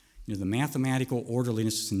 You know, the mathematical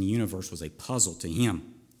orderliness in the universe was a puzzle to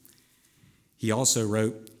him. He also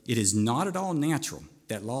wrote, "It is not at all natural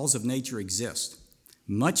that laws of nature exist,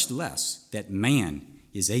 much less that man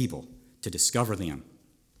is able to discover them."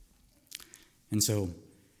 And so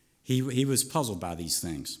he was puzzled by these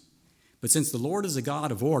things. But since the Lord is a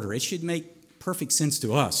God of order, it should make perfect sense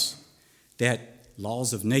to us that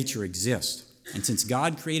laws of nature exist. And since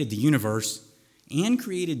God created the universe and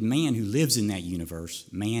created man who lives in that universe,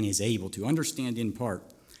 man is able to understand in part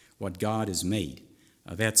what God has made.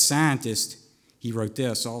 That scientist, he wrote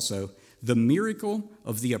this also: the miracle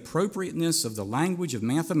of the appropriateness of the language of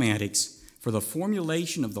mathematics for the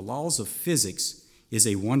formulation of the laws of physics is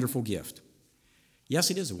a wonderful gift. Yes,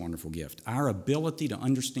 it is a wonderful gift. Our ability to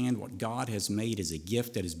understand what God has made is a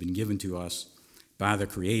gift that has been given to us by the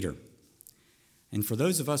Creator. And for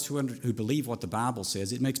those of us who believe what the Bible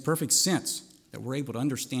says, it makes perfect sense that we're able to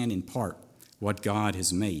understand in part what God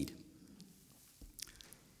has made.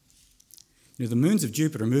 You know, the moons of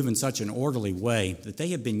Jupiter move in such an orderly way that they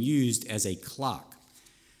have been used as a clock.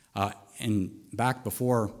 And back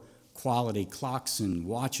before quality clocks and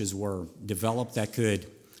watches were developed that could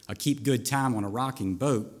keep good time on a rocking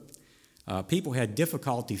boat, people had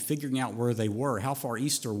difficulty figuring out where they were, how far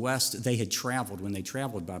east or west they had traveled when they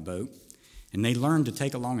traveled by boat. And they learned to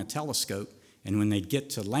take along a telescope, and when they'd get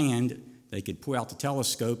to land, they could pull out the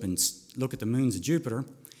telescope and look at the moons of Jupiter,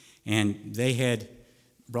 and they had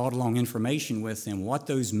brought along information with them what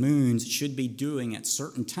those moons should be doing at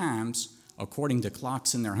certain times according to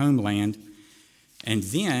clocks in their homeland. And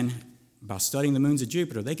then, by studying the moons of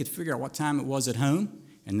Jupiter, they could figure out what time it was at home,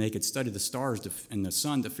 and they could study the stars and the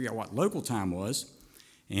sun to figure out what local time was,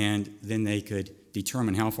 and then they could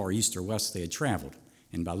determine how far east or west they had traveled.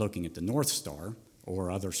 And by looking at the North Star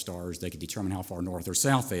or other stars, they could determine how far north or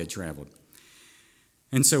south they had traveled.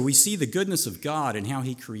 And so we see the goodness of God and how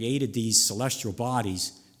He created these celestial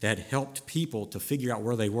bodies that helped people to figure out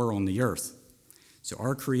where they were on the earth. So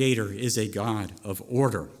our Creator is a God of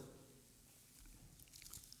order.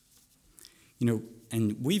 You know,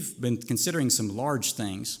 and we've been considering some large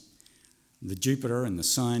things, the Jupiter and the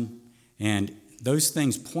sun, and those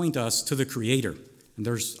things point us to the Creator. And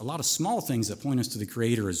there's a lot of small things that point us to the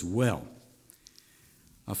Creator as well.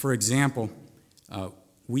 For example,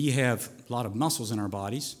 we have a lot of muscles in our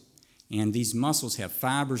bodies, and these muscles have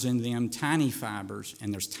fibers in them, tiny fibers,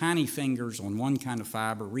 and there's tiny fingers on one kind of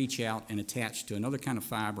fiber reach out and attach to another kind of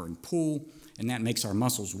fiber and pull, and that makes our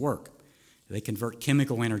muscles work. They convert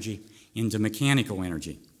chemical energy into mechanical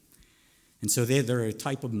energy. And so they're a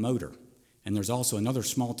type of motor. And there's also another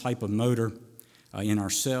small type of motor in our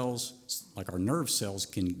cells, like our nerve cells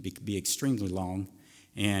can be extremely long.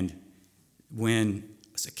 And when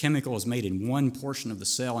a chemical is made in one portion of the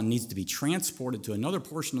cell and needs to be transported to another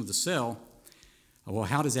portion of the cell, well,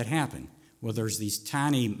 how does that happen? Well, there's these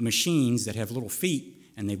tiny machines that have little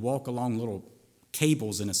feet, and they walk along little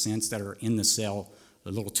cables, in a sense, that are in the cell,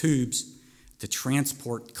 the little tubes, to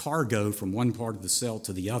transport cargo from one part of the cell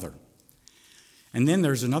to the other. And then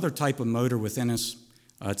there's another type of motor within us.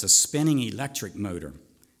 It's a spinning electric motor.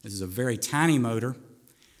 This is a very tiny motor.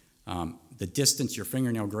 The distance your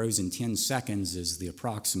fingernail grows in 10 seconds is the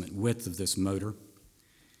approximate width of this motor.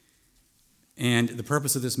 And the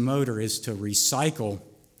purpose of this motor is to recycle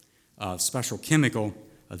a special chemical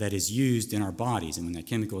that is used in our bodies. And when that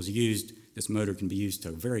chemical is used, this motor can be used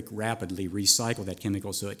to very rapidly recycle that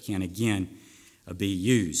chemical so it can again be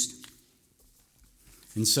used.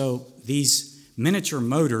 And so these miniature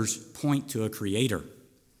motors point to a Creator.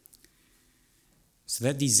 So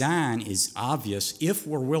that design is obvious if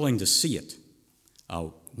we're willing to see it.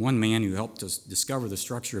 One man who helped us discover the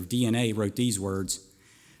structure of DNA wrote these words: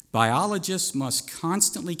 biologists must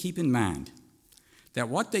constantly keep in mind that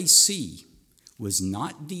what they see was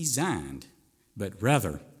not designed, but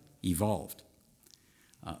rather evolved.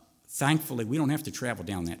 Thankfully, we don't have to travel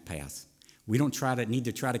down that path. We don't need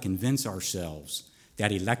to try to convince ourselves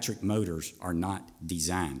that electric motors are not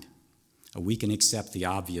designed. We can accept the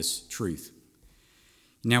obvious truth.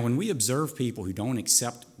 Now, when we observe people who don't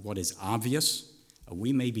accept what is obvious,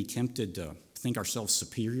 we may be tempted to think ourselves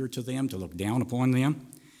superior to them, to look down upon them.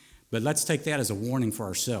 But let's take that as a warning for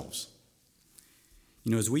ourselves.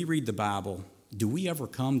 You know, as we read the Bible, do we ever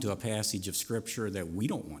come to a passage of Scripture that we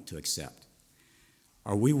don't want to accept?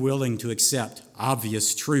 Are we willing to accept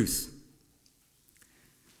obvious truth?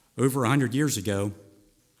 Over 100 years ago,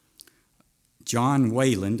 John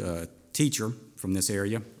Wayland, a teacher from this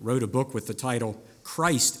area, wrote a book with the title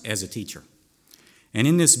Christ as a Teacher. And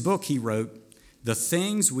in this book he wrote, "The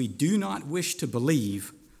things we do not wish to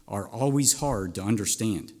believe are always hard to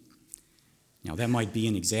understand." Now that might be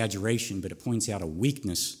an exaggeration, but it points out a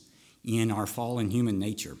weakness in our fallen human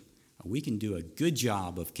nature. We can do a good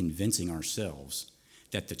job of convincing ourselves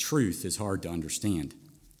that the truth is hard to understand.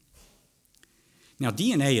 Now,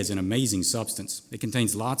 DNA is an amazing substance. It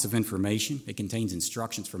contains lots of information. It contains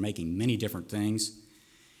instructions for making many different things.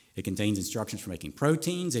 It contains instructions for making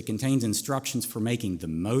proteins. It contains instructions for making the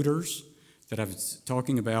motors that I was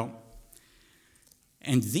talking about.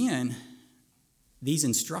 And then these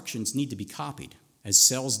instructions need to be copied as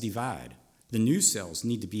cells divide. The new cells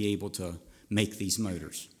need to be able to make these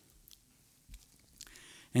motors.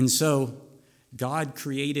 And so God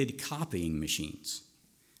created copying machines.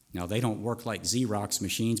 Now, they don't work like Xerox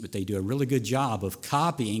machines, but they do a really good job of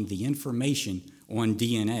copying the information on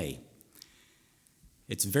DNA.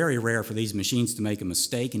 It's very rare for these machines to make a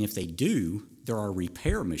mistake, and if they do, there are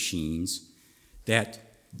repair machines that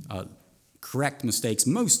correct mistakes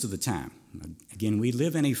most of the time. Again, we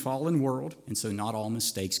live in a fallen world, and so not all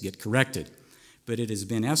mistakes get corrected. But it has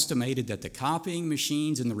been estimated that the copying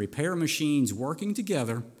machines and the repair machines working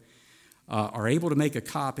together are able to make a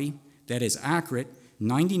copy that is accurate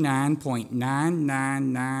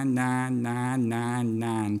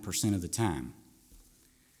 99.9999999% of the time.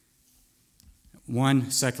 One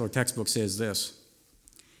secular textbook says this: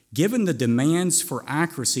 given the demands for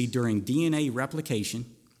accuracy during DNA replication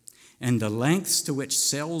and the lengths to which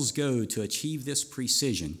cells go to achieve this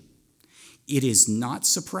precision, it is not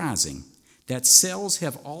surprising that cells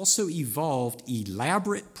have also evolved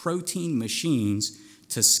elaborate protein machines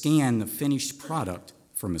to scan the finished product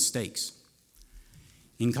for mistakes.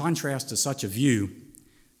 In contrast to such a view,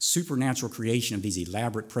 supernatural creation of these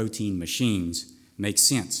elaborate protein machines makes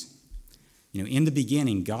sense. In the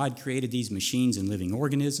beginning, God created these machines in living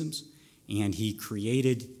organisms, and he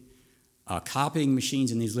created copying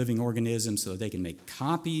machines in these living organisms so that they can make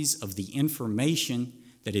copies of the information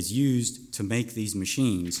that is used to make these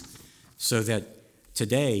machines, so that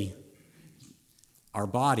today our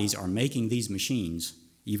bodies are making these machines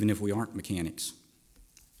even if we aren't mechanics.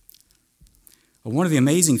 One of the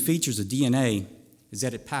amazing features of DNA is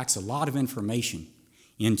that it packs a lot of information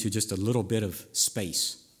into just a little bit of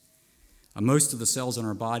space. Most of the cells in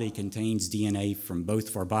our body contains DNA from both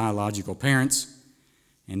of our biological parents,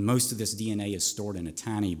 and most of this DNA is stored in a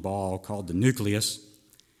tiny ball called the nucleus,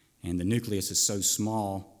 and the nucleus is so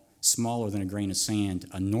small, smaller than a grain of sand,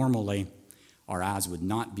 normally our eyes would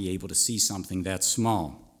not be able to see something that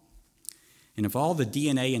small. And if all the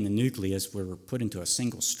DNA in the nucleus were put into a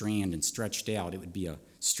single strand and stretched out, it would be a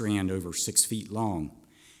strand over 6 feet long.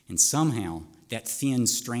 And somehow that thin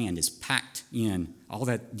strand is packed in, all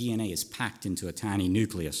that DNA is packed into a tiny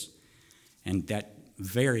nucleus. And that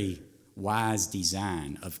very wise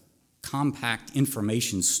design of compact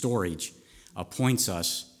information storage points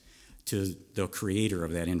us to the creator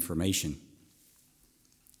of that information.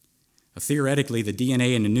 Theoretically, the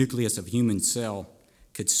DNA in the nucleus of a human cell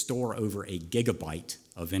could store over a gigabyte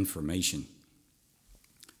of information.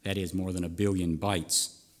 That is more than 1 billion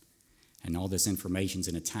bytes. And all this information's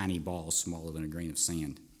in a tiny ball smaller than a grain of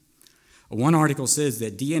sand. One article says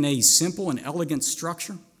that DNA's simple and elegant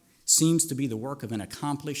structure seems to be the work of an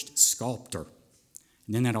accomplished sculptor.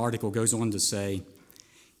 And then that article goes on to say,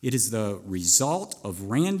 it is the result of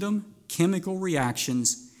random chemical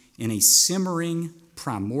reactions in a simmering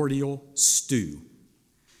primordial stew.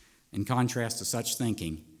 In contrast to such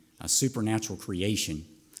thinking, a supernatural creation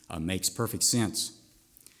makes perfect sense.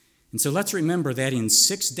 And so let's remember that in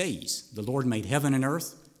 6 days, the Lord made heaven and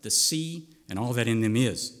earth, the sea, and all that in them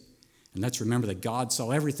is. And let's remember that God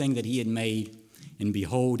saw everything that he had made, and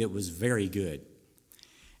behold, it was very good.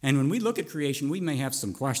 And when we look at creation, we may have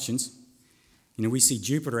some questions. We see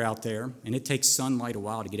Jupiter out there, and it takes sunlight a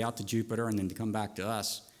while to get out to Jupiter and then to come back to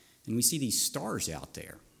us. And we see these stars out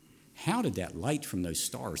there. How did that light from those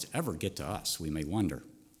stars ever get to us, we may wonder.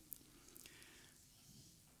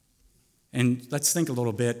 And let's think a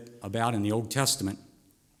little bit about in the Old Testament,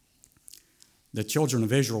 the children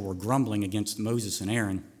of Israel were grumbling against Moses and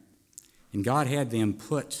Aaron, and God had them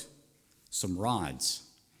put some rods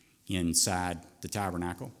inside the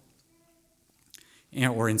tabernacle,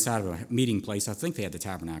 or inside of a meeting place. I think they had the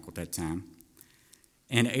tabernacle at that time.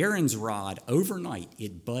 And Aaron's rod, overnight,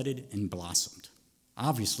 it budded and blossomed.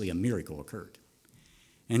 Obviously, a miracle occurred.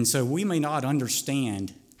 And so we may not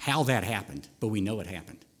understand how that happened, but we know it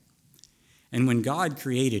happened. And when God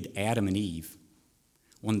created Adam and Eve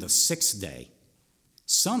on the 6th day,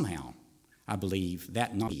 somehow, I believe,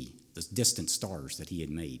 that night, the distant stars that he had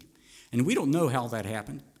made. And we don't know how that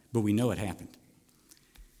happened, but we know it happened.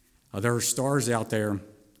 There are stars out there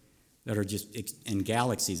that are just in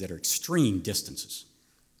galaxies that are extreme distances.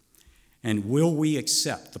 And will we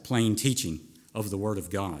accept the plain teaching of the Word of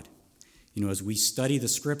God? As we study the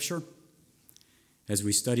Scripture, as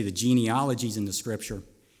we study the genealogies in the Scripture,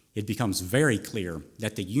 it becomes very clear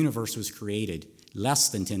that the universe was created less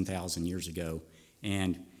than 10,000 years ago,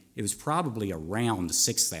 and it was probably around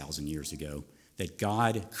 6,000 years ago that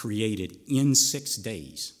God created in 6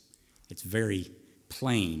 days. It's very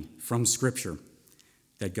plain from Scripture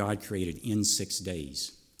that God created in 6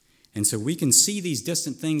 days. And so we can see these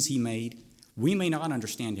distant things he made. We may not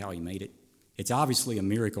understand how he made it. It's obviously a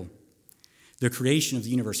miracle. The creation of the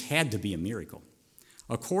universe had to be a miracle.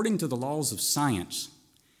 According to the laws of science,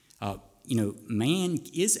 man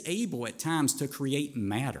is able at times to create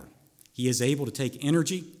matter. He is able to take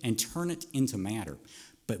energy and turn it into matter.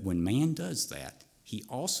 But when man does that, he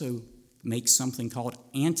also makes something called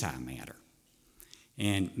antimatter.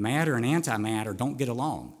 And matter and antimatter don't get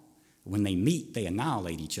along. When they meet, they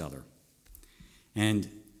annihilate each other. And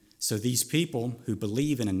so these people who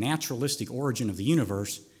believe in a naturalistic origin of the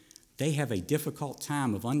universe, they have a difficult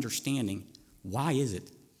time of understanding why is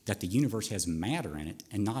it that the universe has matter in it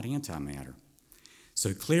and not antimatter.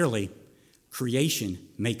 So clearly, creation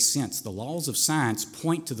makes sense. The laws of science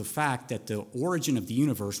point to the fact that the origin of the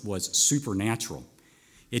universe was supernatural.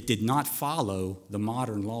 It did not follow the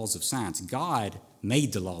modern laws of science. God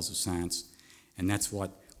made the laws of science, and that's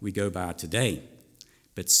what we go by today.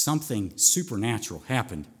 But something supernatural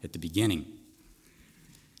happened at the beginning.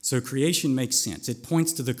 So creation makes sense. It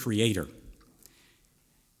points to the Creator.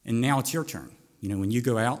 And now it's your turn. When you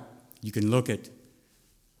go out, you can look at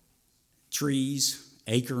trees,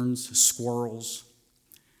 acorns, squirrels.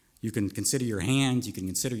 You can consider your hands. You can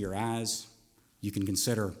consider your eyes. You can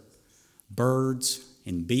consider birds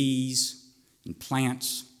and bees and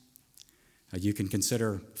plants. You can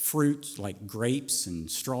consider fruits like grapes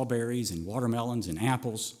and strawberries and watermelons and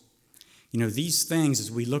apples. These things,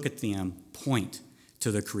 as we look at them, point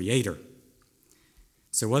to the Creator.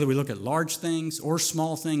 So whether we look at large things or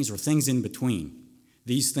small things or things in between,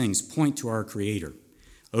 these things point to our Creator.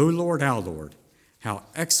 O Lord, our Lord, how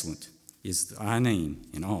excellent is thy name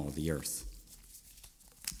in all the earth.